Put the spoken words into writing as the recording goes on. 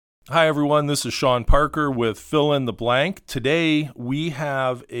Hi, everyone. This is Shawn Parker with Fill in the Blank. Today, we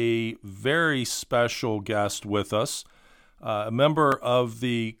have a very special guest with us, a member of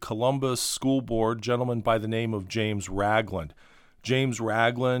the Columbus School Board, gentleman by the name of James Ragland. James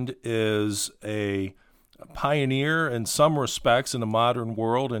Ragland is a pioneer in some respects in the modern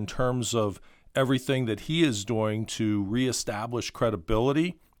world in terms of everything that he is doing to reestablish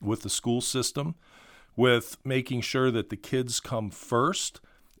credibility with the school system, with making sure that the kids come first,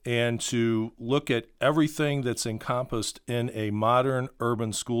 and to look at everything that's encompassed in a modern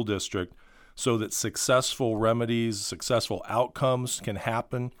urban school district so that successful remedies, successful outcomes can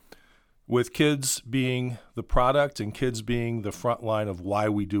happen, with kids being the product and kids being the front line of why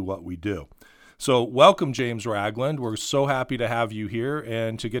we do what we do. So welcome, James Ragland. We're so happy to have you here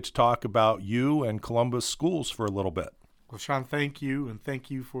and to get to talk about you and Columbus schools for a little bit. Well, Shawn, thank you, and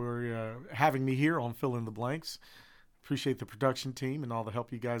thank you for having me here on Fill in the Blanks. Appreciate the production team and all the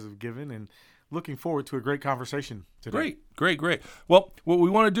help you guys have given, and looking forward to a great conversation today. Great. Well, what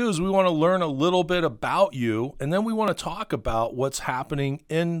we want to do is we want to learn a little bit about you, and then we want to talk about what's happening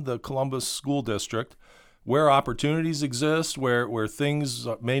in the Columbus School District, where opportunities exist, where things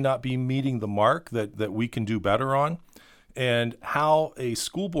may not be meeting the mark that we can do better on, and how a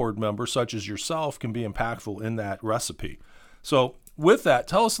school board member such as yourself can be impactful in that recipe. So with that,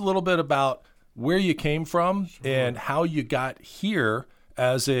 tell us a little bit about where you came from and how you got here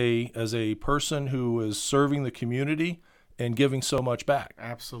as a person who is serving the community and giving so much back.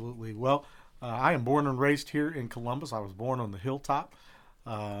 Absolutely. Well, I am born and raised here in Columbus. I was born on the hilltop.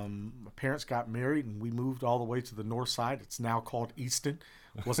 My parents got married and we moved all the way to the north side. It's now called Easton.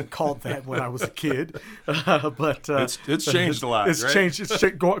 It wasn't called that when I was a kid, but it's changed a lot. It's right? changed. It's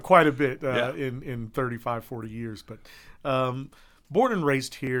changed quite a bit in 35, 40 years. But born and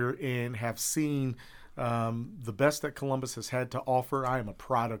raised here and have seen the best that Columbus has had to offer. I am a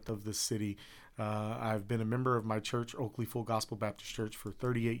product of this city. I've been a member of my church, Oakley Full Gospel Baptist Church, for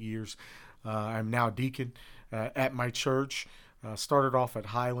 38 years. I'm now a deacon at my church. Started off at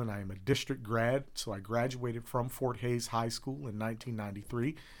Highland. I am a district grad, so I graduated from Fort Hays High School in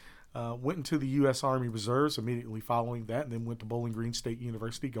 1993. Went into the U.S. Army Reserves immediately following that, and then went to Bowling Green State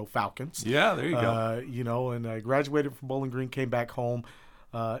University. Go Falcons! Yeah, there you go. And I graduated from Bowling Green, came back home,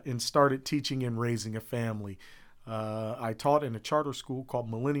 and started teaching and raising a family. I taught in a charter school called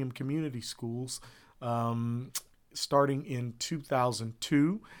Millennium Community Schools, starting in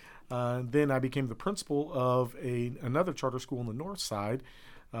 2002. Then I became the principal of another charter school on the north side,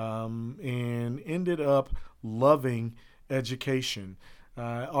 and ended up loving education.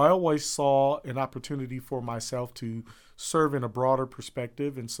 I always saw an opportunity for myself to serve in a broader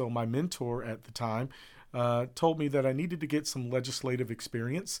perspective, and so my mentor at the time told me that I needed to get some legislative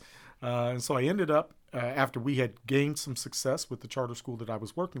experience. And so I ended up, after we had gained some success with the charter school that I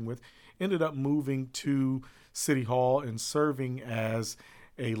was working with, ended up moving to City Hall and serving as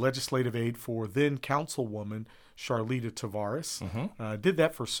a legislative aide for then Councilwoman Charlita Tavares. Did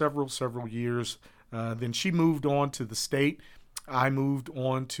that for several years. Then she moved on to the state. I moved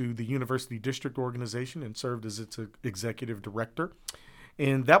on to the University District Organization and served as its executive director.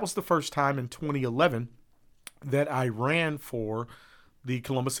 And that was the first time in 2011 that I ran for the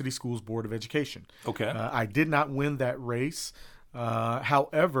Columbus City Schools Board of Education. Okay. I did not win that race.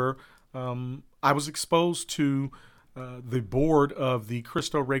 However, I was exposed to the board of the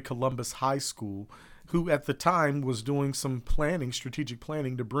Cristo Rey Columbus High School, who at the time was doing some strategic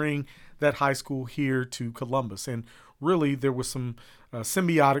planning to bring that high school here to Columbus. And really, there was some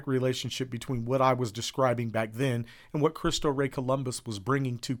symbiotic relationship between what I was describing back then and what Cristo Rey Columbus was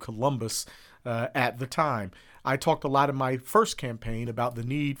bringing to Columbus at the time. I talked a lot in my first campaign about the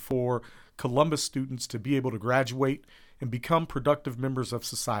need for Columbus students to be able to graduate and become productive members of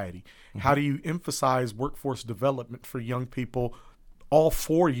society. How do you emphasize workforce development for young people all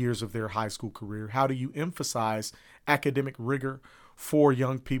 4 years of their high school career? How do you emphasize academic rigor for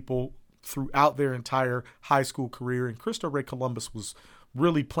young people throughout their entire high school career? And Cristo Rey Columbus was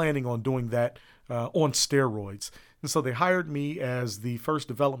really planning on doing that on steroids. And so they hired me as the first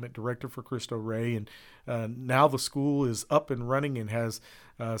development director for Cristo Rey, and now the school is up and running and has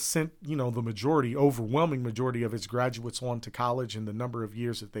sent, the overwhelming majority of its graduates on to college in the number of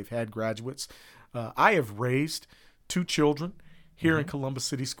years that they've had graduates. I have raised 2 children here in Columbus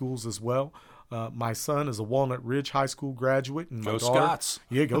City Schools as well. My son is a Walnut Ridge High School graduate, and my Go daughter, Scots.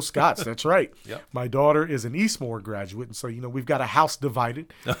 Yeah, go Scots. That's right. Yep. My daughter is an Eastmore graduate, and so we've got a house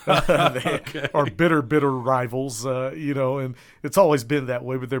divided. They Okay. are bitter rivals, and it's always been that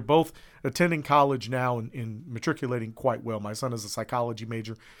way. But they're both attending college now and matriculating quite well. My son is a psychology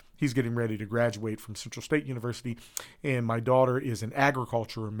major. He's getting ready to graduate from Central State University, and my daughter is an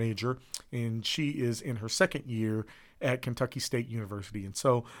agriculture major, and she is in her second year at Kentucky State University. And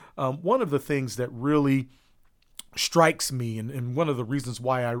so one of the things that really strikes me, and one of the reasons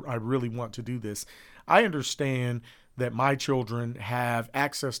why I really want to do this, I understand that my children have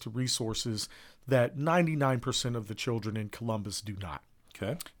access to resources that 99% of the children in Columbus do not.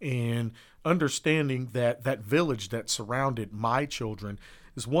 Okay. And understanding that that village that surrounded my children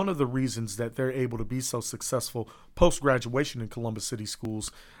is one of the reasons that they're able to be so successful post-graduation in Columbus City Schools.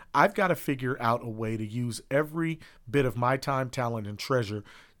 I've got to figure out a way to use every bit of my time, talent, and treasure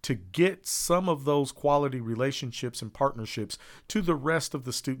to get some of those quality relationships and partnerships to the rest of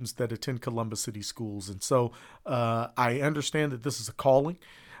the students that attend Columbus City Schools. And so I understand that this is a calling.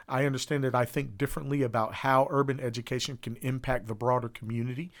 I understand that I think differently about how urban education can impact the broader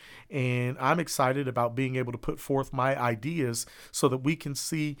community. And I'm excited about being able to put forth my ideas so that we can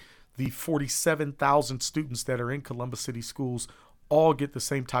see the 47,000 students that are in Columbus City Schools all get the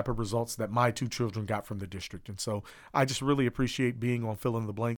same type of results that my two children got from the district. And so I just really appreciate being on Fill in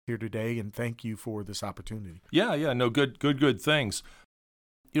the Blank here today, and thank you for this opportunity. Yeah, no, good things.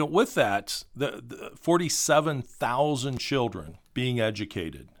 With that, the 47,000 children being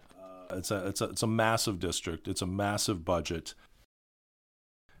educated, it's a massive district. It's a massive budget.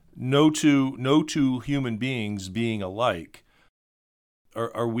 No two human beings being alike.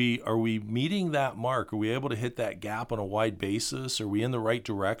 Are we meeting that mark? Are we able to hit that gap on a wide basis? Are we in the right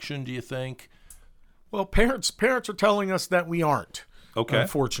direction, do you think? Well, parents are telling us that we aren't. Okay.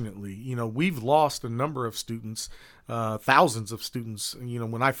 Unfortunately, we've lost a number of students, thousands of students.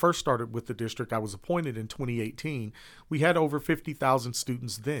 When I first started with the district, I was appointed in 2018. We had over 50,000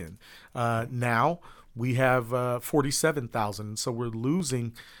 students then. Now we have 47,000, so we're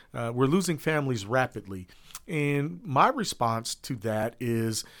losing families rapidly. And my response to that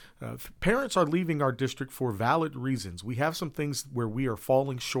is parents are leaving our district for valid reasons. We have some things where we are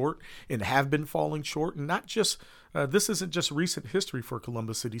falling short and have been falling short, and not just this isn't just recent history for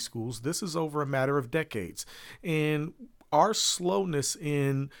Columbus City Schools. This is over a matter of decades. And our slowness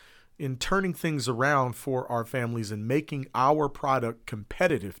in turning things around for our families and making our product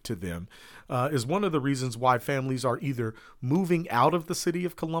competitive to them is one of the reasons why families are either moving out of the city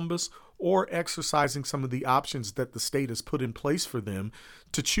of Columbus or exercising some of the options that the state has put in place for them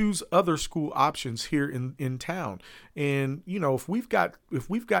to choose other school options here in town. And if we've got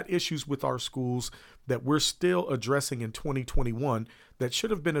issues with our schools that we're still addressing in 2021 that should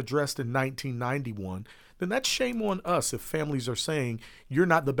have been addressed in 1991, then that's shame on us if families are saying you're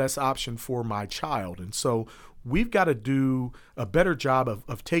not the best option for my child. And so we've got to do a better job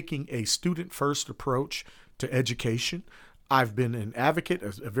of taking a student-first approach to education. I've been an advocate,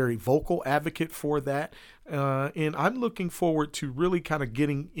 a very vocal advocate for that. And I'm looking forward to really kind of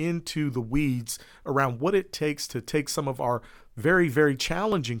getting into the weeds around what it takes to take some of our very, very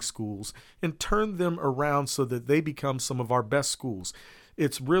challenging schools and turn them around so that they become some of our best schools.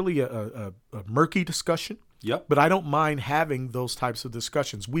 It's really a murky discussion. Yep. But I don't mind having those types of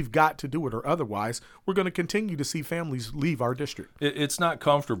discussions. We've got to do it, or otherwise we're going to continue to see families leave our district. It's not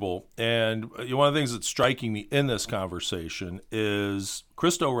comfortable. And one of the things that's striking me in this conversation is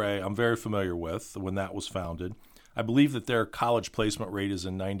Cristo Rey, I'm very familiar with when that was founded. I believe that their college placement rate is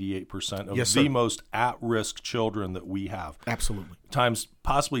in 98% of Yes, the sir. most at-risk children that we have. Absolutely.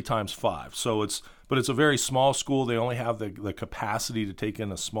 Possibly times 5. So it's a very small school. They only have the capacity to take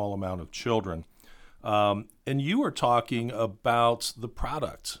in a small amount of children. And you were talking about the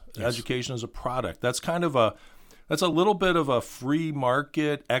product. Yes. Education as a product. That's a little bit of a free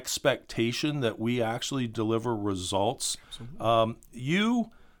market expectation that we actually deliver results.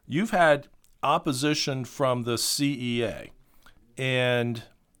 You've had opposition from the CEA, and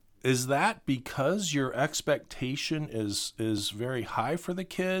is that because your expectation is very high for the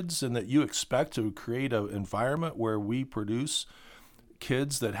kids, and that you expect to create an environment where we produce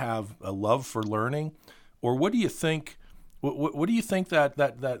kids that have a love for learning? Or what do you think? What do you think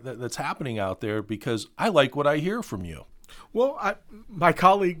that's happening out there? Because I like what I hear from you. Well, my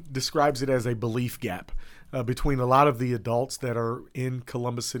colleague describes it as a belief gap between a lot of the adults that are in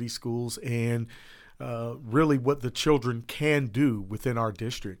Columbus City Schools and really what the children can do within our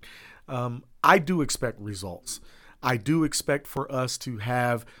district. I do expect results. I do expect for us to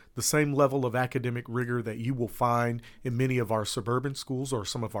have the same level of academic rigor that you will find in many of our suburban schools or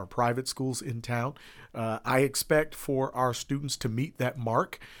some of our private schools in town. I expect for our students to meet that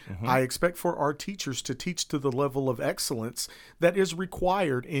mark. I expect for our teachers to teach to the level of excellence that is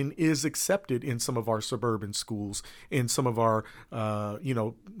required and is accepted in some of our suburban schools, in some of our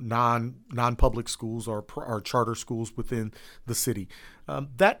non-public schools or our charter schools within the city.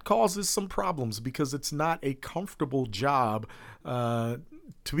 That causes some problems because it's not a comfortable job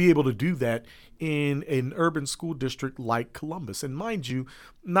to be able to do that in an urban school district like Columbus. And mind you,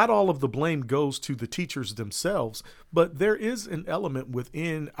 not all of the blame goes to the teachers themselves, but there is an element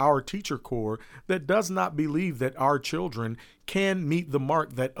within our teacher corps that does not believe that our children can meet the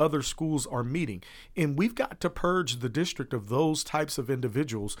mark that other schools are meeting. And we've got to purge the district of those types of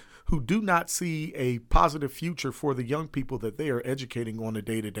individuals who do not see a positive future for the young people that they are educating on a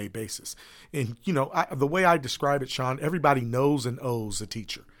day-to-day basis. And, the way I describe it, Shawn, everybody knows and owes a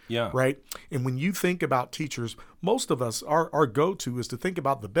teacher. Yeah. Right. And when you think about teachers, most of us, our go-to is to think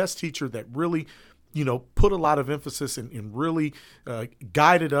about the best teacher that really, put a lot of emphasis and really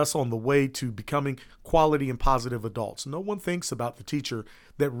guided us on the way to becoming quality and positive adults. No one thinks about the teacher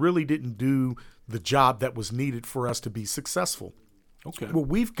that really didn't do the job that was needed for us to be successful. Okay. Well,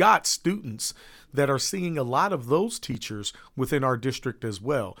 we've got students that are seeing a lot of those teachers within our district as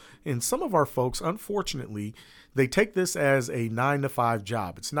well. And some of our folks, unfortunately, they take this as a 9-to-5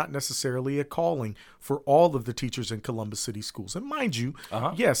 job. It's not necessarily a calling for all of the teachers in Columbus City Schools. And mind you,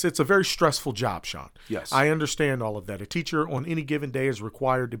 yes, it's a very stressful job, Shawn. Yes. I understand all of that. A teacher on any given day is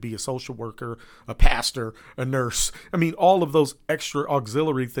required to be a social worker, a pastor, a nurse. I mean, all of those extra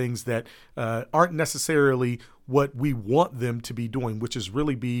auxiliary things that aren't necessarily what we want them to be doing, which is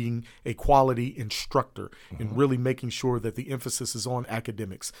really being a quality instructor and really making sure that the emphasis is on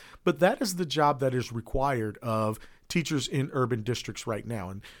academics. But that is the job that is required of teachers in urban districts right now.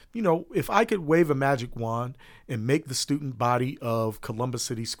 And, if I could wave a magic wand and make the student body of Columbus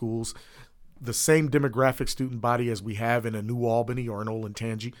City Schools the same demographic student body as we have in a New Albany or an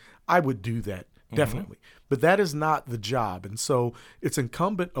Olentangy, I would do that. Definitely. But that is not the job. And so it's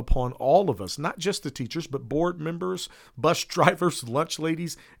incumbent upon all of us, not just the teachers, but board members, bus drivers, lunch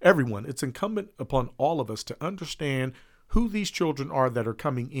ladies, everyone. It's incumbent upon all of us to understand who these children are that are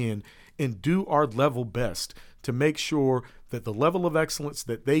coming in and do our level best to make sure that the level of excellence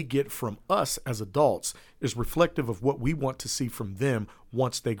that they get from us as adults is reflective of what we want to see from them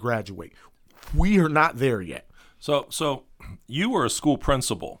once they graduate. We are not there yet. So you were a school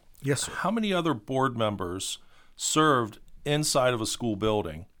principal. Yes, sir. How many other board members served inside of a school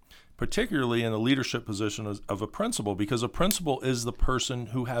building, particularly in the leadership position of a principal? Because a principal is the person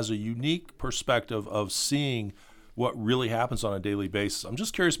who has a unique perspective of seeing what really happens on a daily basis. I'm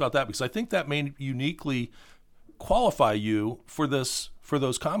just curious about that because I think that may uniquely qualify you for those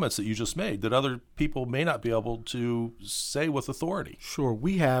comments that you just made that other people may not be able to say with authority. Sure.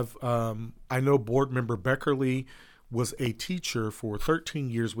 We have, I know board member Beckerly was a teacher for 13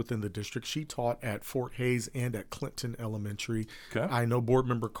 years within the district. She taught at Fort Hays and at Clinton Elementary. Okay. I know board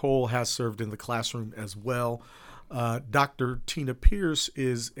member Cole has served in the classroom as well. Dr. Tina Pierce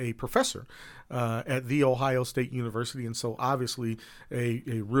is a professor at The Ohio State University, and so obviously a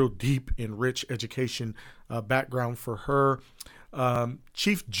real deep and rich education background for her.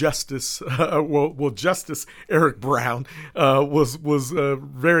 Chief Justice, Justice Eric Brown was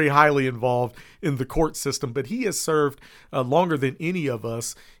very highly involved in the court system, but he has served longer than any of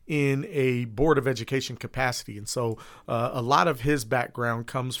us in a Board of Education capacity. And so a lot of his background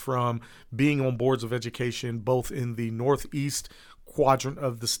comes from being on boards of education, both in the Northeast quadrant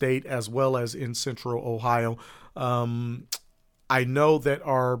of the state as well as in Central Ohio. I know that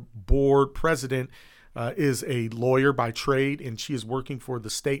our board president is a lawyer by trade, and she is working for the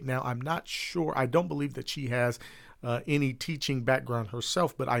state now. I'm not sure. I don't believe that she has any teaching background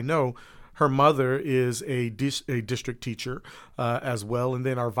herself, but I know her mother is a district teacher as well. And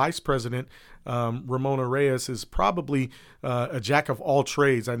then our vice president, Ramona Reyes, is probably a jack of all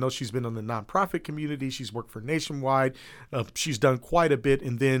trades. I know she's been in the nonprofit community. She's worked for Nationwide. She's done quite a bit.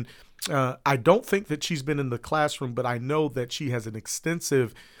 And then I don't think that she's been in the classroom, but I know that she has an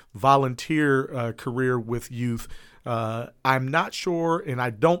extensive volunteer career with youth. I'm not sure, and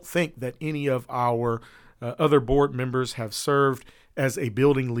I don't think that any of our other board members have served as a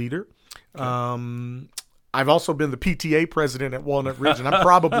building leader. I've also been the PTA president at Walnut Ridge, and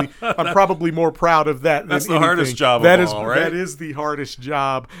I'm probably more proud of that. That's than the anything. hardest job that of is, all, right? That is the hardest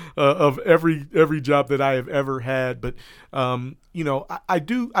job of every job that I have ever had. But I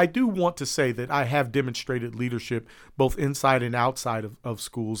do want to say that I have demonstrated leadership both inside and outside of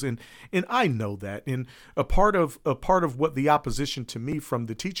schools, and I know that. And a part of what the opposition to me from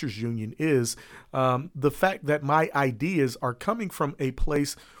the teachers union is the fact that my ideas are coming from a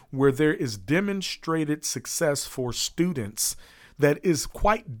place where there is demonstrated success for students that is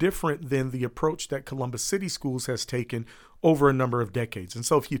quite different than the approach that Columbus City Schools has taken over a number of decades. And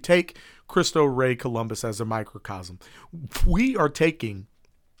so if you take Cristo Rey Columbus as a microcosm, we are taking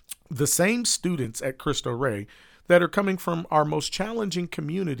the same students at Cristo Rey that are coming from our most challenging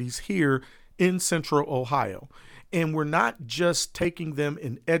communities here in Central Ohio. And we're not just taking them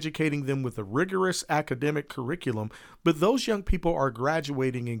and educating them with a rigorous academic curriculum, but those young people are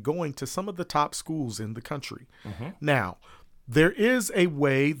graduating and going to some of the top schools in the country. Mm-hmm. Now, there is a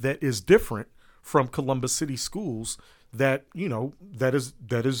way that is different from Columbus City Schools that it's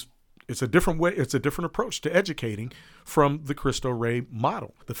a different way. It's a different approach to educating from the Cristo Rey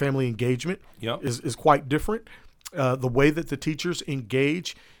model. The family engagement is quite different. The way that the teachers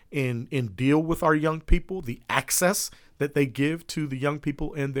engage and deal with our young people, the access that they give to the young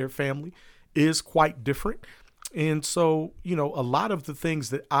people and their family is quite different. And so, a lot of the things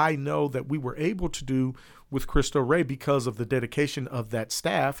that I know that we were able to do with Cristo Rey because of the dedication of that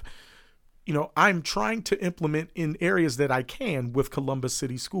staff, I'm trying to implement in areas that I can with Columbus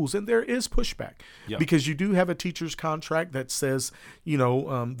City Schools. And there is pushback because you do have a teacher's contract that says,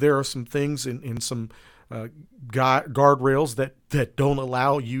 there are some things in some guardrails that don't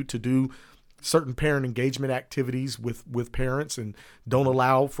allow you to do certain parent engagement activities with parents and don't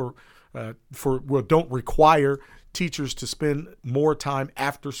allow don't require teachers to spend more time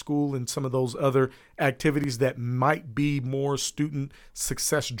after school and some of those other activities that might be more student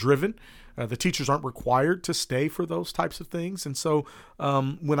success driven. The teachers aren't required to stay for those types of things. And so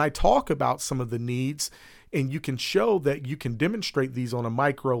when I talk about some of the needs and you can show that you can demonstrate these on a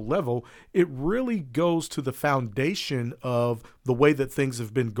micro level, it really goes to the foundation of the way that things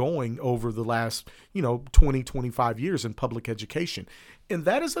have been going over the last, 20, 25 years in public education. And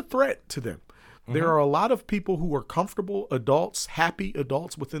that is a threat to them. Mm-hmm. There are a lot of people who are comfortable adults, happy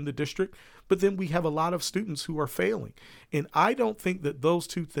adults within the district, but then we have a lot of students who are failing. And I don't think that those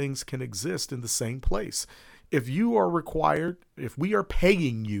two things can exist in the same place. If you are required, if we are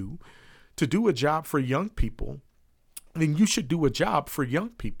paying you to do a job for young people, then you should do a job for young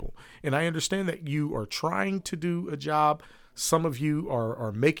people. And I understand that you are trying to do a job. Some of you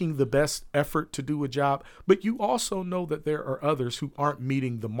are making the best effort to do a job, but you also know that there are others who aren't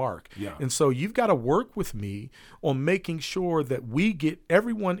meeting the mark. Yeah. And so you've got to work with me on making sure that we get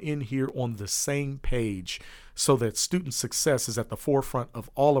everyone in here on the same page so that student success is at the forefront of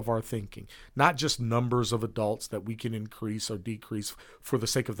all of our thinking, not just numbers of adults that we can increase or decrease for the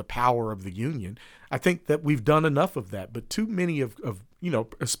sake of the power of the union. I think that we've done enough of that, but too many of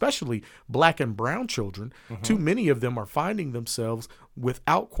especially black and brown children, too many of them are finding themselves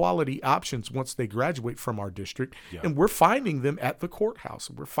without quality options once they graduate from our district. Yeah. And we're finding them at the courthouse.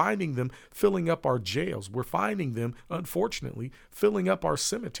 We're finding them filling up our jails. We're finding them, unfortunately, filling up our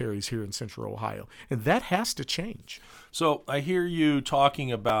cemeteries here in Central Ohio. And that has to change. So I hear you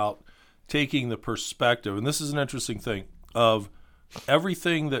talking about taking the perspective, and this is an interesting thing, of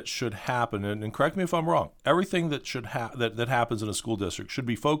everything that should happen, and correct me if I'm wrong, everything that should that happens in a school district should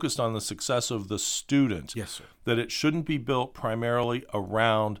be focused on the success of the student. Yes, sir. That it shouldn't be built primarily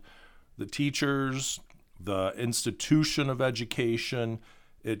around the teachers, the institution of education.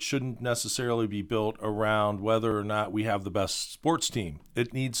 It shouldn't necessarily be built around whether or not we have the best sports team.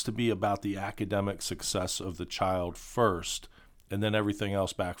 It needs to be about the academic success of the child first, and then everything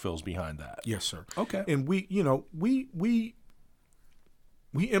else backfills behind that. Yes, sir. Okay. And we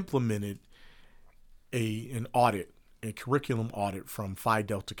implemented an audit, a curriculum audit from Phi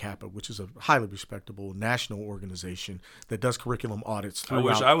Delta Kappa, which is a highly respectable national organization that does curriculum audits throughout. I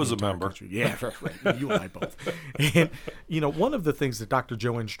wish I was a member. Country. Yeah, right. You and I both. And, one of the things that Dr.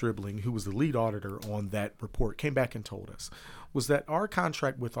 Joanne Stribling, who was the lead auditor on that report, came back and told us was that our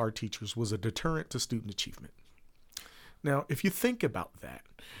contract with our teachers was a deterrent to student achievement. Now, if you think about that,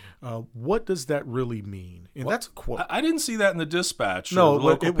 what does that really mean? And that's a quote. I didn't see that in the Dispatch. No, or the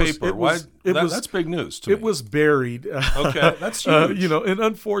local paper. That's big news to me. It was buried. Okay, that's huge. And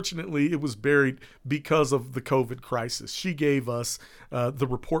unfortunately, it was buried because of the COVID crisis. She gave us the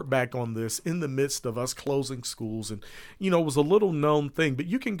report back on this in the midst of us closing schools, and it was a little known thing. But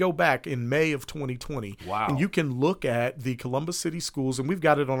you can go back in May of 2020, and you can look at the Columbus City Schools, and we've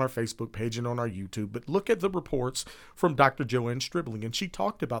got it on our Facebook page and on our YouTube. But look at the reports from Dr. Joanne Stribling, and she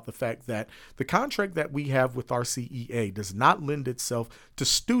talked about the fact that the contract that we have with our CEA does not lend itself to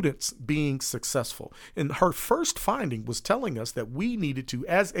students being being successful. And her first finding was telling us that we needed to,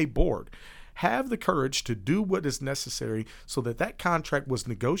 as a board, have the courage to do what is necessary so that that contract was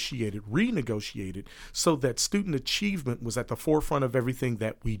negotiated, renegotiated, so that student achievement was at the forefront of everything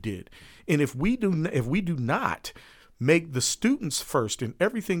that we did. And if we do not make the students first in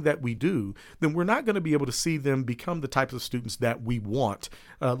everything that we do, then we're not going to be able to see them become the types of students that we want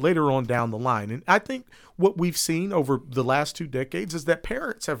later on down the line. And I think what we've seen over the last 2 decades is that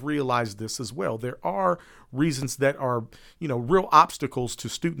parents have realized this as well. There are reasons that are, real obstacles to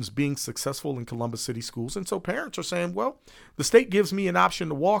students being successful in Columbus City schools. And so parents are saying, well, the state gives me an option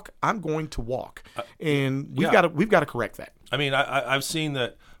to walk, I'm going to walk. And we've got to correct that. I mean, I've seen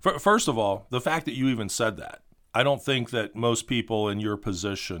that. First of all, the fact that you even said that, I don't think that most people in your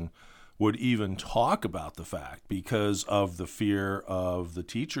position would even talk about the fact because of the fear of the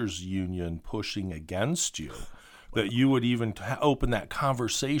teachers union pushing against you, that you would even open that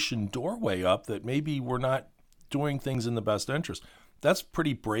conversation doorway up that maybe we're not doing things in the best interest. That's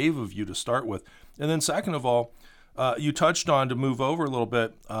pretty brave of you to start with. And then second of all, you touched on, to move over a little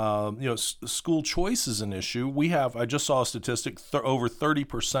bit, school choice is an issue. I just saw a statistic, over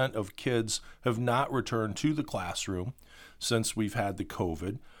 30% of kids have not returned to the classroom since we've had the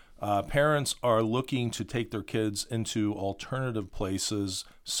COVID. Parents are looking to take their kids into alternative places.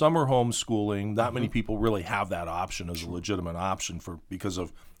 Summer homeschooling, not many people really have that option as a legitimate option because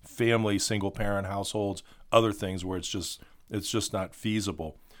of family, single parent households, other things where it's just not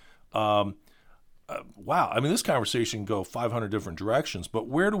feasible. Wow. I mean, this conversation can go 500 different directions, but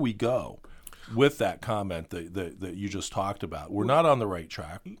where do we go with that comment that you just talked about? We're not on the right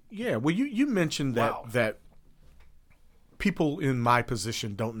track. Yeah. Well, you mentioned that people in my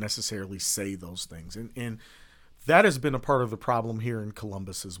position don't necessarily say those things. And that has been a part of the problem here in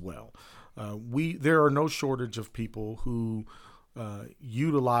Columbus as well. There are no shortage of people who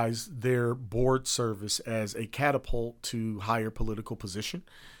utilize their board service as a catapult to higher political position.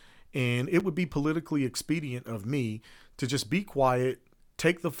 And it would be politically expedient of me to just be quiet,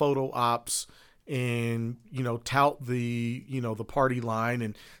 take the photo ops, and tout the the party line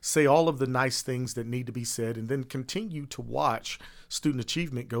and say all of the nice things that need to be said, and then continue to watch student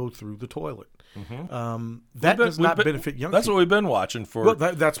achievement go through the toilet. That does not benefit young people. That's what we've been watching for.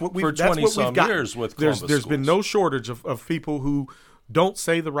 That's what we've 20-some years with Columbus There's schools. been no shortage of people who don't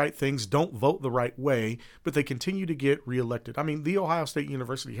say the right things, don't vote the right way, but they continue to get reelected. I mean, The Ohio State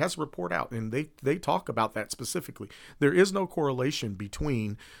University has a report out, and they talk about that specifically. There is no correlation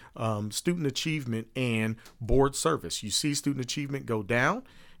between student achievement and board service. You see student achievement go down,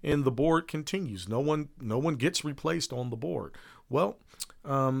 and the board continues. No one gets replaced on the board. Well,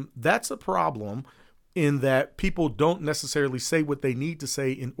 that's a problem in that people don't necessarily say what they need to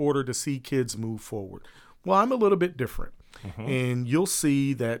say in order to see kids move forward. Well, I'm a little bit different. And you'll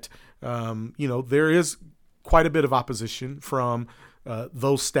see that, there is quite a bit of opposition from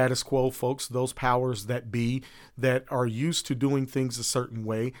those status quo folks, those powers that be, that are used to doing things a certain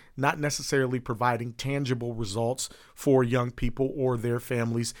way, not necessarily providing tangible results for young people or their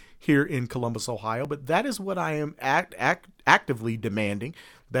families here in Columbus, Ohio. But that is what I am actively demanding.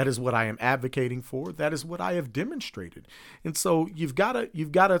 That is what I am advocating for. That is what I have demonstrated. And so you've got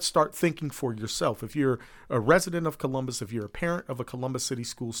to start thinking for yourself. If you're a resident of Columbus, if you're a parent of a Columbus City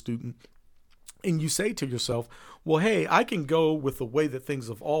School student, and you say to yourself, well, hey, I can go with the way that things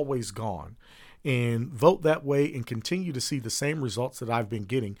have always gone and vote that way and continue to see the same results that I've been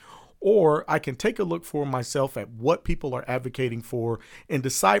getting. Or I can take a look for myself at what people are advocating for and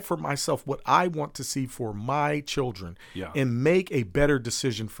decide for myself what I want to see for my children and make a better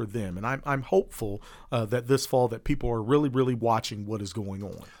decision for them. And I'm hopeful that this fall that people are really, really watching what is going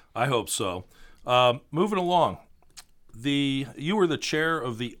on. I hope so. Moving along, you were the chair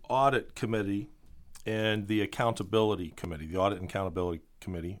of the audit committee and the accountability committee, the audit and accountability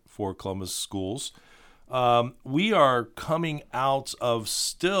committee for Columbus schools. We are coming out of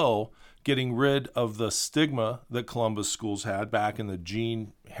still getting rid of the stigma that Columbus schools had back in the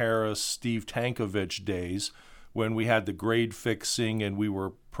Gene Harris, Steve Tankovich days, when we had the grade fixing and we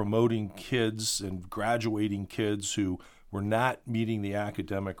were promoting kids and graduating kids who were not meeting the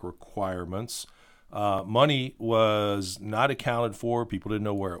academic requirements. Money was not accounted for. People didn't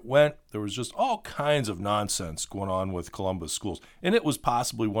know where it went. There was just all kinds of nonsense going on with Columbus schools. And it was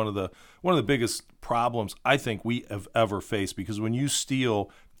possibly one of the biggest problems I think we have ever faced, because when you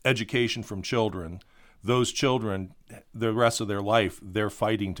steal education from children, those children, the rest of their life, they're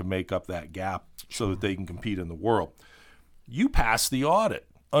fighting to make up that gap so that they can compete in the world. You passed the audit.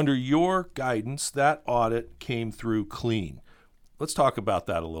 Under your guidance, that audit came through clean. Let's talk about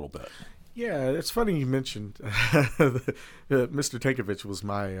that a little bit. Yeah, it's funny you mentioned Mr. Tankovich was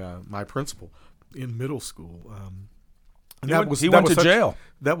my principal in middle school. He went to jail.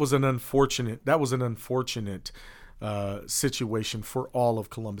 That was an unfortunate situation for all of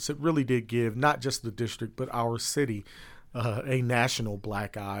Columbus. It really did give not just the district but our city a national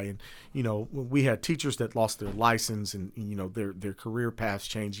black eye. And we had teachers that lost their license and their career paths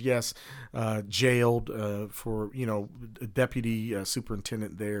changed. Yes, jailed for a deputy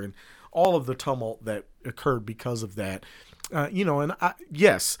superintendent there, and all of the tumult that occurred because of that.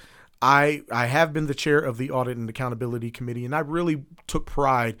 Yes. I have been the chair of the Audit and Accountability Committee, and I really took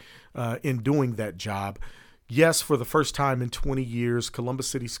pride in doing that job. Yes, for the first time in 20 years, Columbus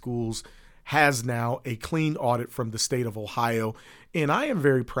City Schools has now a clean audit from the state of Ohio, and I am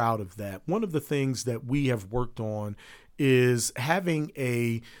very proud of that. One of the things that we have worked on is having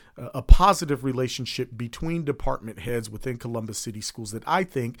a positive relationship between department heads within Columbus City Schools that I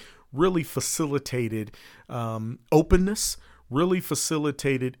think really facilitated openness, really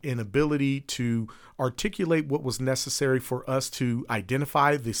facilitated an ability to articulate what was necessary for us to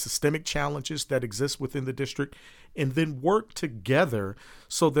identify the systemic challenges that exist within the district, and then work together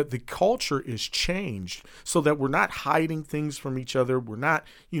so that the culture is changed, so that we're not hiding things from each other. We're not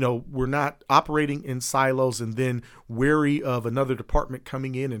operating in silos and then wary of another department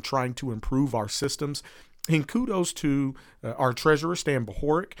coming in and trying to improve our systems. And kudos to our treasurer, Stan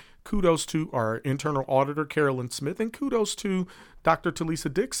Bahoric. Kudos to our internal auditor, Carolyn Smith. And kudos to Dr.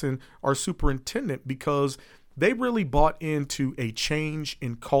 Talisa Dixon, our superintendent, because they really bought into a change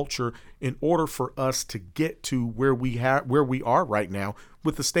in culture in order for us to get to where we are right now,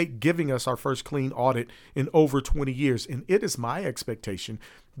 with the state giving us our first clean audit in over 20 years. And it is my expectation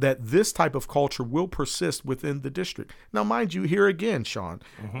that this type of culture will persist within the district. Now, mind you, here again, Shawn,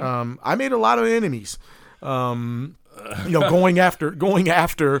 I made a lot of enemies. Going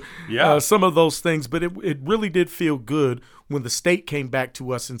after some of those things. But it really did feel good when the state came back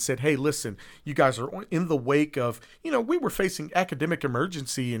to us and said, hey, listen, you guys are in the wake of, we were facing academic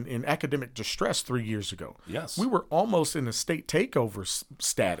emergency and academic distress 3 years ago. Yes. We were almost in a state takeover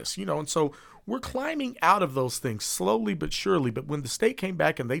status, and so we're climbing out of those things slowly but surely. But when the state came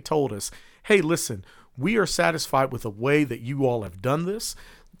back and they told us, hey, listen, we are satisfied with the way that you all have done this.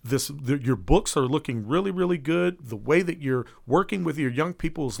 Your books are looking really, really good. The way that you're working with your young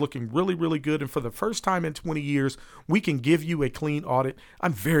people is looking really, really good. And for the first time in 20 years, we can give you a clean audit.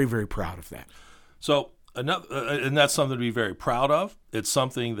 I'm very, very proud of that. So, and that's something to be very proud of. It's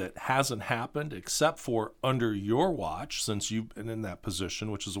something that hasn't happened except for under your watch since you've been in that position,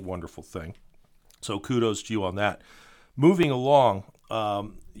 which is a wonderful thing. So kudos to you on that. Moving along,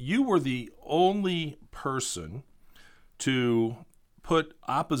 you were the only person to put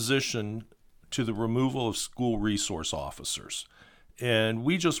opposition to the removal of school resource officers. And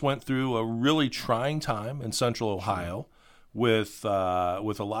we just went through a really trying time in Central Ohio with a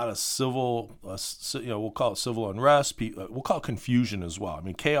lot of civil, we'll call it civil unrest. We'll call it confusion as well. I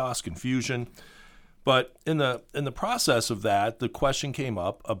mean, chaos, confusion. But in the process of that, the question came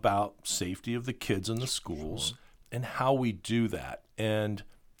up about safety of the kids in the schools and how we do that. And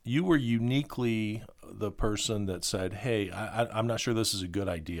you were uniquely the person that said, hey, I'm not sure this is a good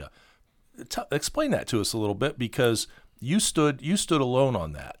idea. Explain that to us a little bit, because you stood alone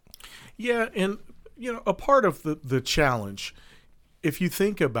on that. Yeah, and a part of the challenge, if you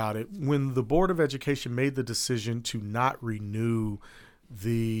think about it, when the Board of Education made the decision to not renew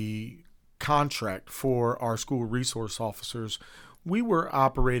the contract for our school resource officers, we were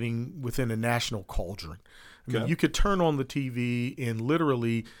operating within a national cauldron. I mean, you could turn on the TV and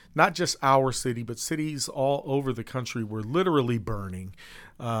literally, not just our city, but cities all over the country were literally burning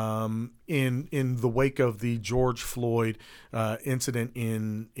in the wake of the George Floyd incident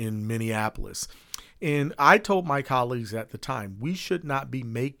in Minneapolis. And I told my colleagues at the time, we should not be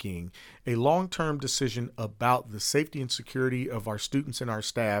making a long-term decision about the safety and security of our students and our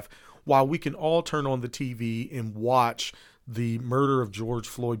staff while we can all turn on the TV and watch the murder of George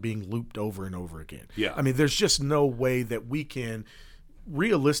Floyd being looped over and over again. Yeah. I mean, there's just no way that we can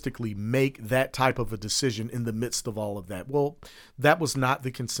realistically make that type of a decision in the midst of all of that. Well, that was not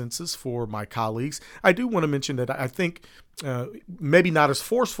the consensus for my colleagues. I do want to mention that I think maybe not as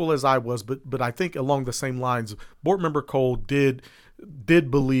forceful as I was, but I think along the same lines, Board Member Cole did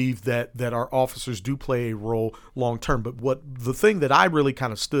believe that our officers do play a role long term. But the thing that I really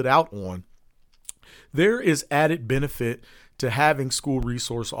kind of stood out on, there is added benefit to having school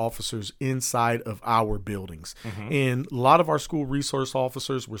resource officers inside of our buildings. Mm-hmm. And a lot of our school resource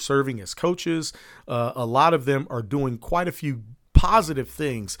officers were serving as coaches. A lot of them are doing quite a few positive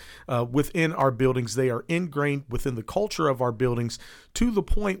things within our buildings. They are ingrained within the culture of our buildings to the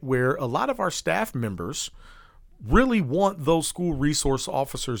point where a lot of our staff members really want those school resource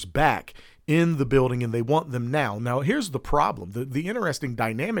officers back in the building, and they want them now. Now, here's the problem. The interesting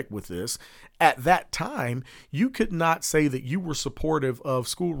dynamic with this, at that time, you could not say that you were supportive of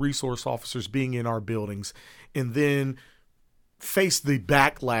school resource officers being in our buildings and then face the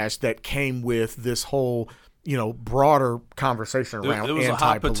backlash that came with this whole, broader conversation around it was anti-police. a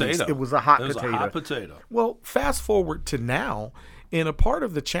hot potato. It was a hot It was potato. a hot potato. Well, fast forward to now, and a part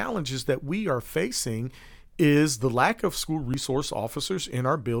of the challenges that we are facing is the lack of school resource officers in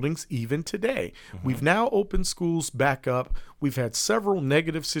our buildings even today. Mm-hmm. We've now opened schools back up. We've had several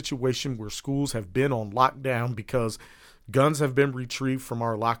negative situations where schools have been on lockdown because guns have been retrieved from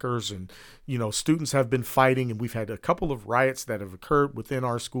our lockers, and students have been fighting, and we've had a couple of riots that have occurred within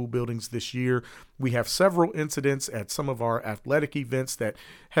our school buildings this year. We have several incidents at some of our athletic events that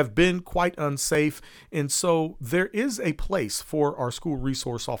have been quite unsafe, and so there is a place for our school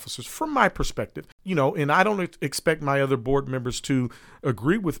resource officers from my perspective. And I don't expect my other board members to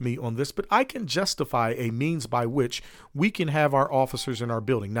agree with me on this, but I can justify a means by which we can have our officers in our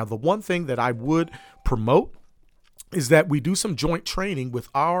building. Now, the one thing that I would promote is that we do some joint training with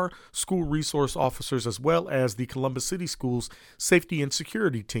our school resource officers as well as the Columbus City Schools safety and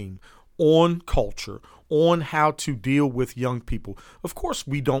security team on culture, on how to deal with young people. Of course,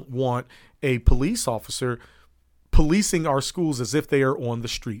 we don't want a police officer policing our schools as if they are on the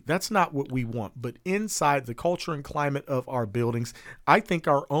street. That's not what we want. But inside the culture and climate of our buildings, I think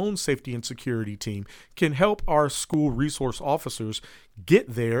our own safety and security team can help our school resource officers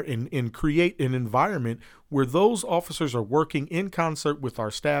get there and create an environment where those officers are working in concert with our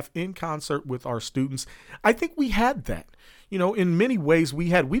staff, in concert with our students. I think we had that. In many ways we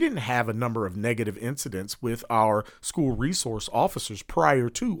didn't have a number of negative incidents with our school resource officers prior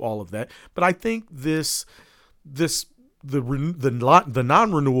to all of that. But I think the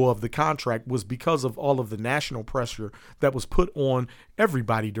non-renewal of the contract was because of all of the national pressure that was put on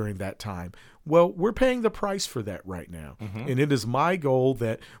everybody during that time. Well, we're paying the price for that right now. Mm-hmm. And it is my goal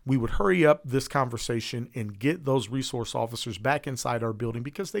that we would hurry up this conversation and get those resource officers back inside our building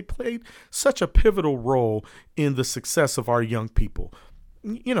because they played such a pivotal role in the success of our young people.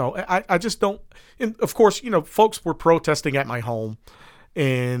 I just don't, and of course, folks were protesting at my home.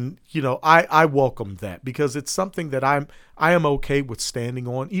 And, I welcome that because it's something that I am okay with standing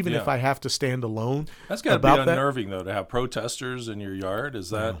on, even if I have to stand alone. That's got to be unnerving, though, to have protesters in your yard.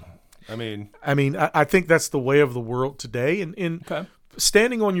 Is that, I think that's the way of the world today. And okay.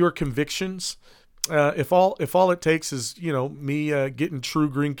 Standing on your convictions, if all it takes is, me getting True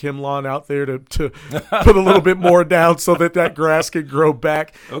Green Kimlawn out there to put a little bit more down so that grass can grow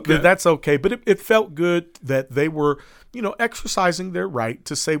back, then that's okay. But it felt good that they were exercising their right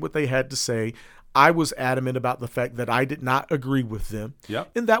to say what they had to say. I was adamant about the fact that I did not agree with them.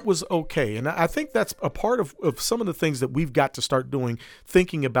 Yep. And that was okay. And I think that's a part of some of the things that we've got to start doing,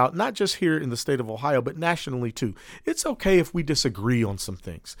 thinking about, not just here in the state of Ohio, but nationally too. It's okay if we disagree on some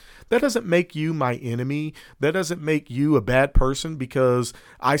things. That doesn't make you my enemy. That doesn't make you a bad person because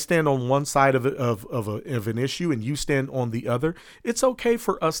I stand on one side of an issue and you stand on the other. It's okay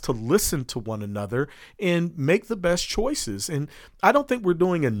for us to listen to one another and make the best choices. And I don't think we're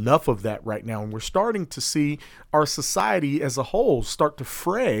doing enough of that right now. And we're starting to see our society as a whole start to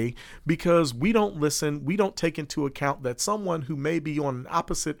fray because we don't listen. We don't take into account that someone who may be on an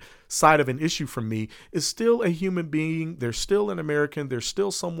opposite side of an issue from me is still a human being. They're still an American. They're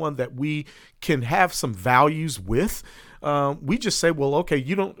still someone that we can have some values with. We just say, well, okay,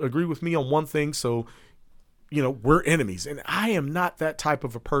 you don't agree with me on one thing, so we're enemies. And I am not that type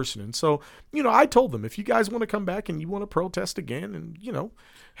of a person. And so, I told them, if you guys want to come back and you want to protest again, and,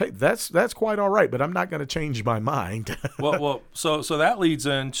 hey, that's quite all right, but I'm not going to change my mind. Well, so that leads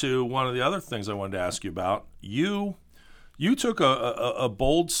into one of the other things I wanted to ask you about. You took a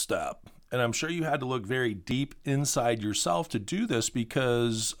bold step, and I'm sure you had to look very deep inside yourself to do this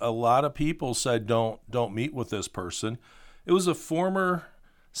because a lot of people said, don't meet with this person. It was a former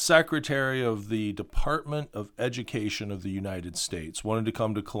Secretary of the Department of Education of the United States wanted to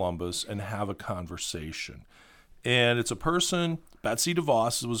come to Columbus and have a conversation. And it's a person, Betsy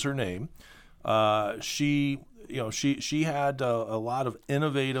DeVos was her name. She had a lot of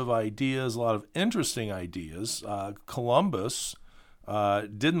innovative ideas, a lot of interesting ideas. Columbus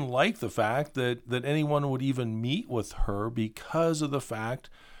didn't like the fact that anyone would even meet with her because of the fact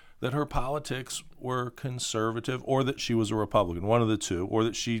that her politics were conservative or that she was a Republican, one of the two, or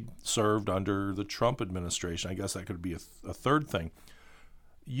that she served under the Trump administration. I guess that could be a third thing.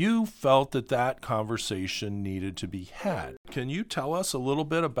 you felt that conversation needed to be had. Can you tell us a little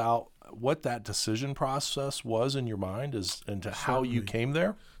bit about what that decision process was in your mind and to how you came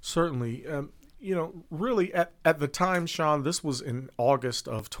there? Certainly. Really at the time, Shawn, this was in August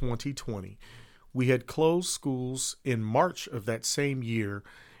of 2020. We had closed schools in March of that same year,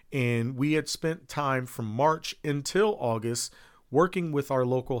 and we had spent time from March until August working with our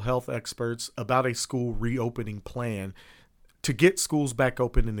local health experts about a school reopening plan to get schools back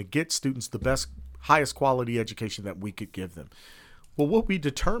open and to get students the best, highest quality education that we could give them. Well, what we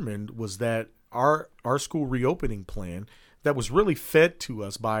determined was that our school reopening plan that was really fed to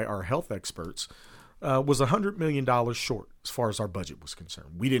us by our health experts was $100 million short as far as our budget was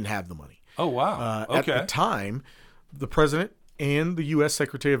concerned. We didn't have the money. Oh, wow. Okay. At the time, the president and the U.S.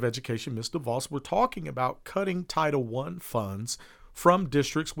 Secretary of Education, Ms. DeVos, were talking about cutting Title I funds from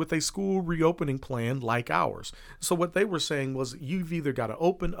districts with a school reopening plan like ours. So what they were saying was you've either got to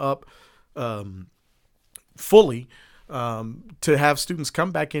open up fully to have students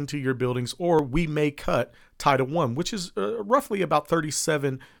come back into your buildings, or we may cut Title I, which is roughly about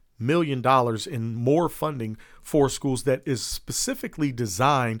 $37 million in more funding for schools that is specifically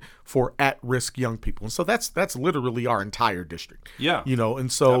designed for at-risk young people. And so that's literally our entire district. Yeah.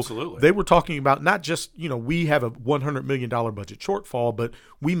 And so absolutely. They were talking about not just, we have a $100 million budget shortfall, but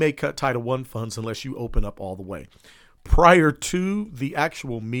we may cut Title I funds unless you open up all the way. Prior to the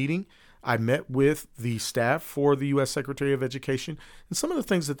actual meeting, I met with the staff for the U.S. Secretary of Education, and some of the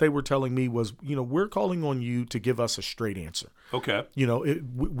things that they were telling me was, we're calling on you to give us a straight answer. Okay.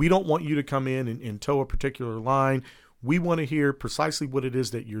 We don't want you to come in and toe a particular line. We want to hear precisely what it is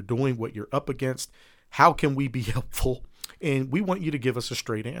that you're doing, what you're up against. How can we be helpful? And we want you to give us a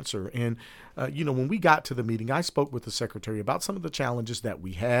straight answer. And, when we got to the meeting, I spoke with the secretary about some of the challenges that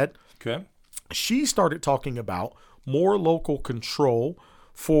we had. Okay. She started talking about more local control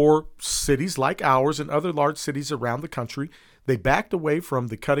for cities like ours and other large cities around the country. They backed away from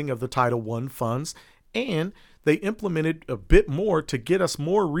the cutting of the Title I funds, and they implemented a bit more to get us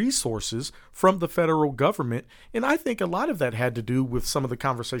more resources from the federal government. And I think a lot of that had to do with some of the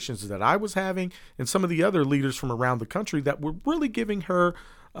conversations that I was having and some of the other leaders from around the country that were really giving her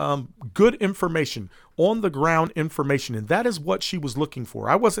good information, on the ground information. And that is what she was looking for.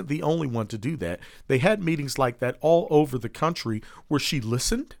 I wasn't the only one to do that. They had meetings like that all over the country where she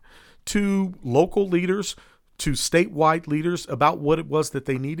listened to local leaders, to statewide leaders about what it was that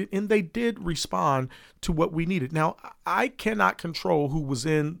they needed. And they did respond to what we needed. Now, I cannot control who was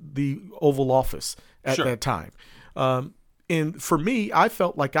in the Oval Office at that time. And for me, I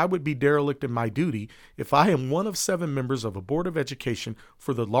felt like I would be derelict in my duty if I am one of 7 members of a board of education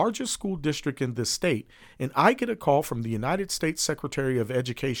for the largest school district in this state, and I get a call from the United States Secretary of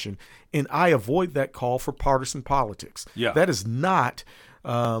Education, and I avoid that call for partisan politics. Yeah. That is not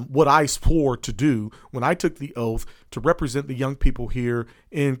what I swore to do when I took the oath to represent the young people here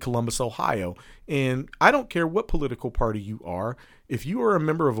in Columbus, Ohio. And I don't care what political party you are. If you are a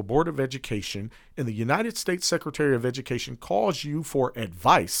member of a board of education and the United States Secretary of Education calls you for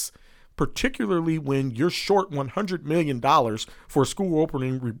advice, particularly when you're short $100 million for a school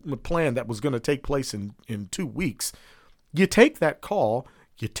opening plan that was going to take place in 2 weeks, you take that call,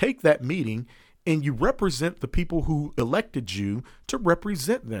 you take that meeting, and you represent the people who elected you to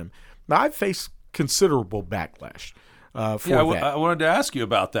represent them. Now, I've faced considerable backlash for that. I wanted to ask you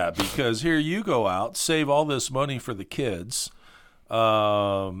about that because here you go out, save all this money for the kids,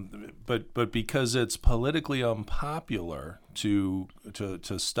 but because it's politically unpopular to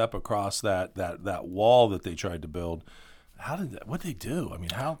step across that wall that they tried to build. What'd they do? I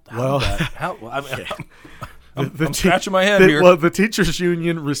mean, I'm scratching my head here. Well, the teachers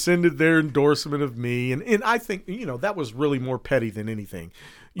union rescinded their endorsement of me, and I think that was really more petty than anything.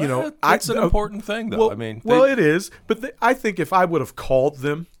 That's an important thing, though. Well, it is, but I think if I would have called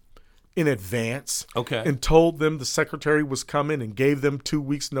them in advance, and told them the secretary was coming and gave them 2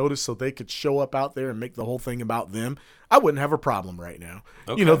 weeks notice so they could show up out there and make the whole thing about them, I wouldn't have a problem right now.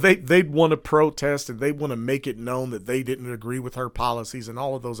 They'd want to protest and they want to make it known that they didn't agree with her policies and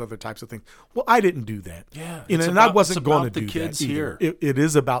all of those other types of things. Well, I didn't do that. Yeah, and I wasn't going to do the kids that here. It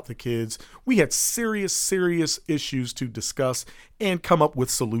is about the kids. We had serious issues to discuss and come up with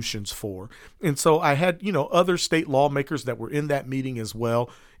solutions for. And so I had, other state lawmakers that were in that meeting as well.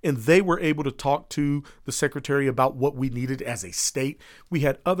 And they were able to talk to the secretary about what we needed as a state. We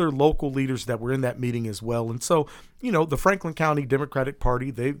had other local leaders that were in that meeting as well. And so, the Franklin County Democratic Party,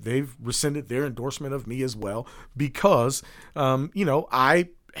 they've rescinded their endorsement of me as well because, I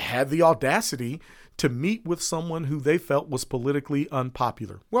had the audacity to meet with someone who they felt was politically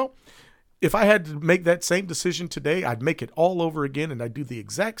unpopular. Well, if I had to make that same decision today, I'd make it all over again, and I'd do the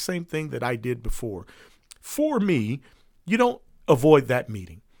exact same thing that I did before. For me, you don't avoid that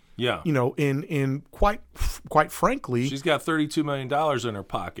meeting. Yeah. In quite frankly, she's got $32 million in her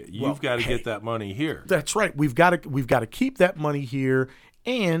pocket. You've got to get that money here. That's right. We've got to keep that money here,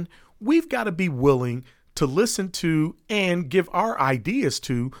 and we've got to be willing to listen to and give our ideas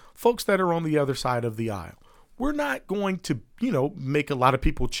to folks that are on the other side of the aisle. We're not going to, make a lot of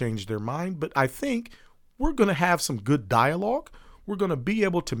people change their mind, but I think we're going to have some good dialogue. We're going to be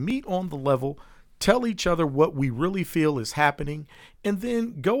able to meet on the level, tell each other what we really feel is happening, and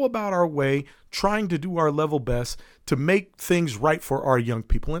then go about our way trying to do our level best to make things right for our young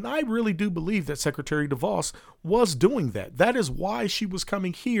people. And I really do believe that Secretary DeVos was doing that. That is why she was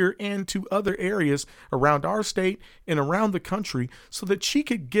coming here and to other areas around our state and around the country so that she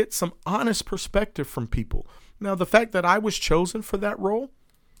could get some honest perspective from people. Now, the fact that I was chosen for that role,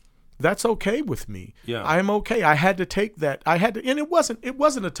 that's okay with me. Yeah. I'm okay. I had to take that. And it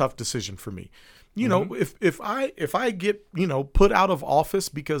wasn't a tough decision for me. If I get, put out of office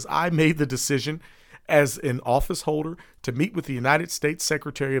because I made the decision as an office holder to meet with the United States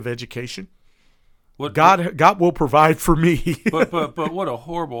Secretary of Education, God will provide for me. but what a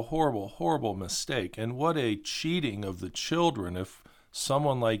horrible, horrible, horrible mistake. And what a cheating of the children if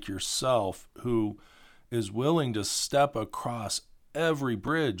someone like yourself who is willing to step across every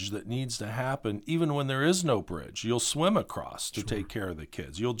bridge that needs to happen, even when there is no bridge. You'll swim across to take care of the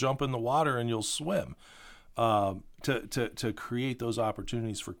kids. You'll jump in the water and you'll swim to create those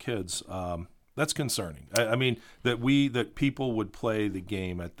opportunities for kids. That's concerning. I mean, that people would play the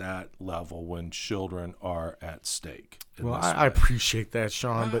game at that level when children are at stake. Well, I appreciate that,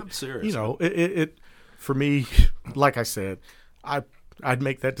 Shawn. But I'm serious. It for me, like I said, I'd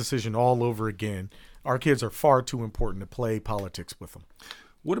make that decision all over again. Our kids are far too important to play politics with them.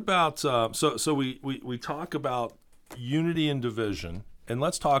 What about so we talk about unity and division, and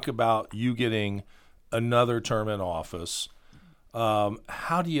let's talk about you getting another term in office.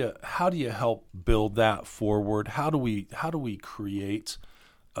 How do you help build that forward? How do we create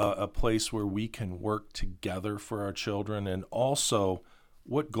a place where we can work together for our children, and also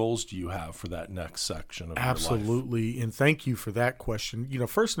what goals do you have for that next section of your life? Absolutely, and thank you for that question.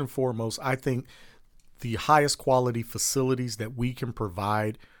 First and foremost, I think the highest quality facilities that we can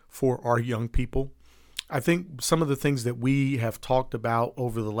provide for our young people. I think some of the things that we have talked about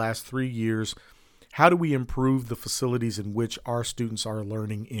over the last 3 years, how do we improve the facilities in which our students are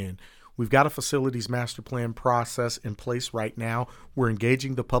learning in? We've got a facilities master plan process in place right now. We're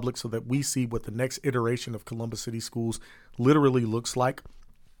engaging the public so that we see what the next iteration of Columbus City Schools literally looks like,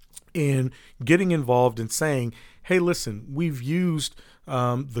 and getting involved and saying, hey, listen, we've used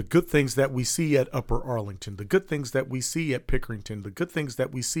the good things that we see at Upper Arlington, the good things that we see at Pickerington, the good things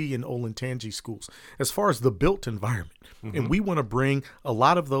that we see in Olentangy schools, as far as the built environment. Mm-hmm. And we want to bring a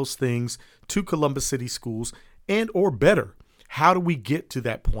lot of those things to Columbus City Schools, and or better. How do we get to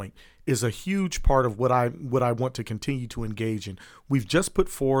that point is a huge part of what I want to continue to engage in. We've just put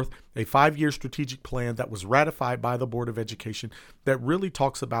forth a 5-year strategic plan that was ratified by the Board of Education that really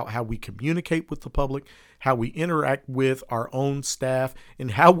talks about how we communicate with the public, how we interact with our own staff,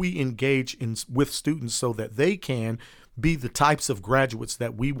 and how we engage with students so that they can be the types of graduates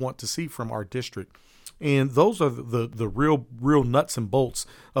that we want to see from our district. And those are the real nuts and bolts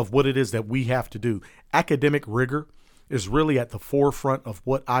of what it is that we have to do. Academic rigor is really at the forefront of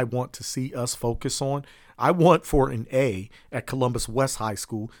what I want to see us focus on. I want for an A at Columbus West High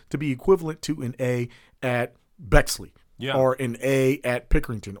School to be equivalent to an A at Bexley, or an A at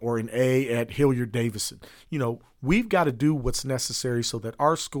Pickerington, or an A at Hilliard-Davidson. We've got to do what's necessary so that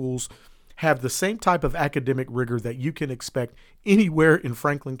our schools have the same type of academic rigor that you can expect anywhere in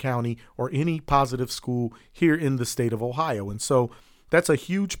Franklin County or any positive school here in the state of Ohio. And so that's a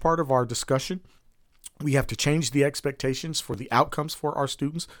huge part of our discussion. We have to change the expectations for the outcomes for our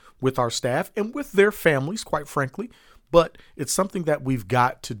students with our staff and with their families, quite frankly. But it's something that we've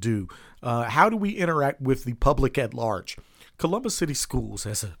got to do. How do we interact with the public at large? Columbus City Schools,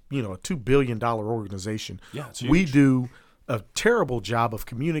 as a $2 billion organization, we do a terrible job of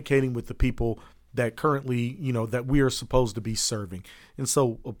communicating with the people that currently, that we are supposed to be serving. And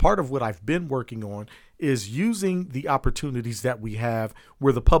so a part of what I've been working on is using the opportunities that we have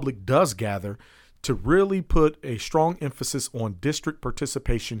where the public does gather to really put a strong emphasis on district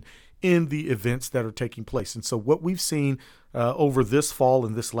participation in the events that are taking place. And so what we've seen over this fall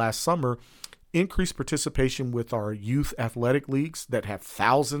and this last summer, increased participation with our youth athletic leagues that have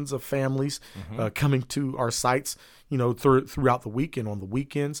thousands of families coming to our sites, throughout the weekend, on the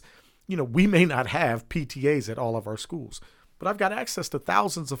weekends. We may not have PTAs at all of our schools, but I've got access to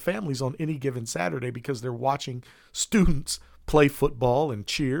thousands of families on any given Saturday because they're watching students play football and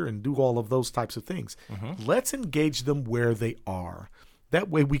cheer and do all of those types of things. Let's engage them where they are. That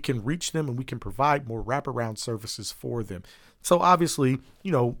way we can reach them and we can provide more wraparound services for them. So obviously,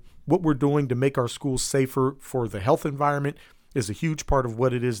 what we're doing to make our schools safer for the health environment is a huge part of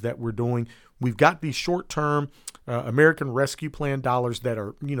what it is that we're doing. We've got these short-term American Rescue Plan dollars that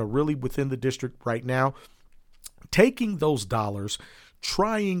are, really within the district right now. Taking those dollars,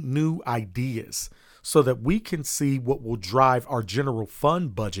 trying new ideas so that we can see what will drive our general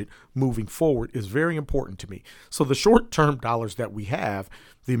fund budget moving forward is very important to me. So the short-term dollars that we have,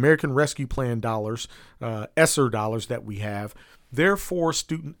 the American Rescue Plan dollars, ESSER dollars that we have, they're for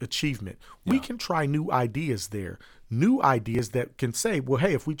student achievement. We can try new ideas there, new ideas that can say, well,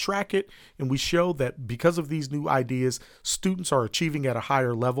 hey, if we track it and we show that because of these new ideas, students are achieving at a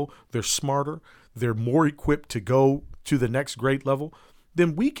higher level, they're smarter, they're more equipped to go to the next grade level,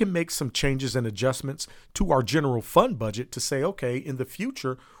 then we can make some changes and adjustments to our general fund budget to say, okay, in the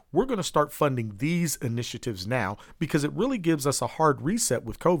future, we're going to start funding these initiatives now because it really gives us a hard reset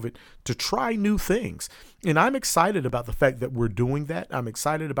with COVID to try new things. And I'm excited about the fact that we're doing that. I'm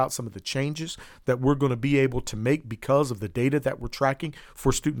excited about some of the changes that we're going to be able to make because of the data that we're tracking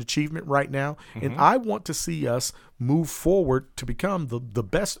for student achievement right now. And I want to see us move forward to become the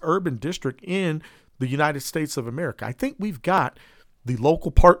best urban district in the United States of America. I think we've got the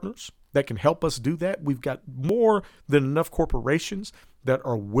local partners that can help us do that. We've got more than enough corporations that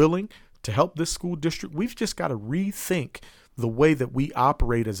are willing to help this school district. We've just got to rethink the way that we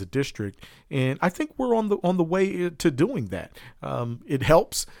operate as a district. And I think we're on the way to doing that. It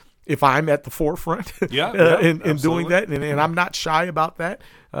helps if I'm at the forefront in doing that. And I'm not shy about that.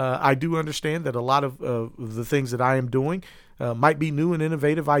 I do understand that a lot of the things that I am doing might be new and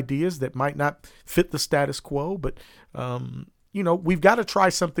innovative ideas that might not fit the status quo, but we've got to try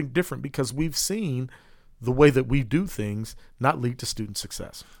something different because we've seen the way that we do things not lead to student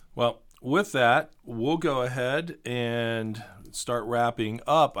success. Well, with that, we'll go ahead and start wrapping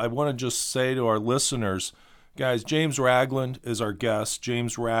up. I want to just say to our listeners, guys, James Ragland is our guest.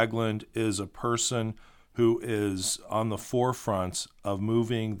 James Ragland is a person who is on the forefront of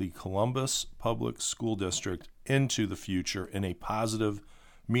moving the Columbus Public School District into the future in a positive,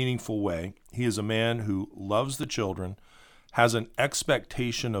 meaningful way. He is a man who loves the children, has an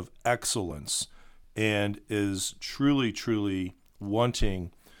expectation of excellence, and is truly, truly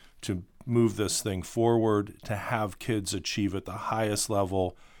wanting to move this thing forward, to have kids achieve at the highest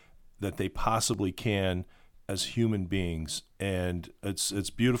level that they possibly can as human beings. And it's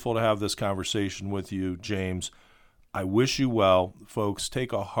beautiful to have this conversation with you, James. I wish you well. Folks,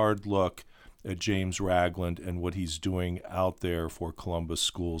 take a hard look at James Ragland and what he's doing out there for Columbus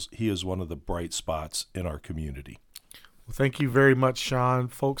schools. He is one of the bright spots in our community. Well, thank you very much, Shawn.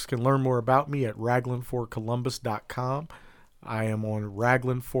 Folks can learn more about me at raglandforcolumbus.com. I am on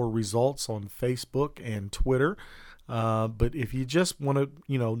Ragland for Results on Facebook and Twitter. But if you just want to,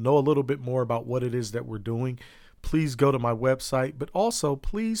 know a little bit more about what it is that we're doing, please go to my website. But also,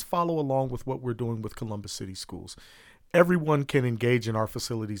 please follow along with what we're doing with Columbus City Schools. Everyone can engage in our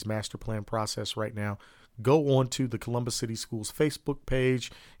facilities master plan process right now. Go on to the Columbus City Schools Facebook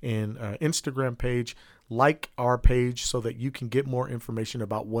page and Instagram page. Like our page so that you can get more information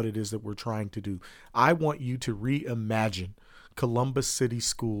about what it is that we're trying to do. I want you to reimagine Columbus City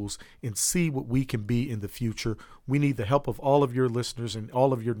Schools and see what we can be in the future. We need the help of all of your listeners and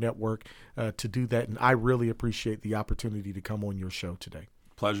all of your network to do that. And I really appreciate the opportunity to come on your show today.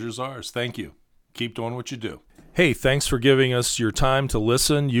 Pleasure's ours. Thank you. Keep doing what you do. Hey, thanks for giving us your time to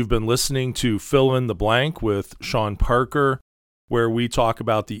listen. You've been listening to Fill in the Blank with Shawn Parker, where we talk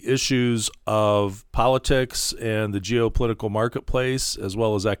about the issues of politics and the geopolitical marketplace as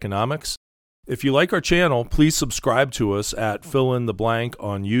well as economics. If you like our channel, please subscribe to us at Fill in the Blank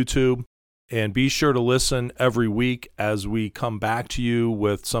on YouTube, and be sure to listen every week as we come back to you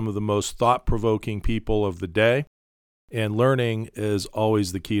with some of the most thought-provoking people of the day. And learning is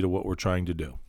always the key to what we're trying to do.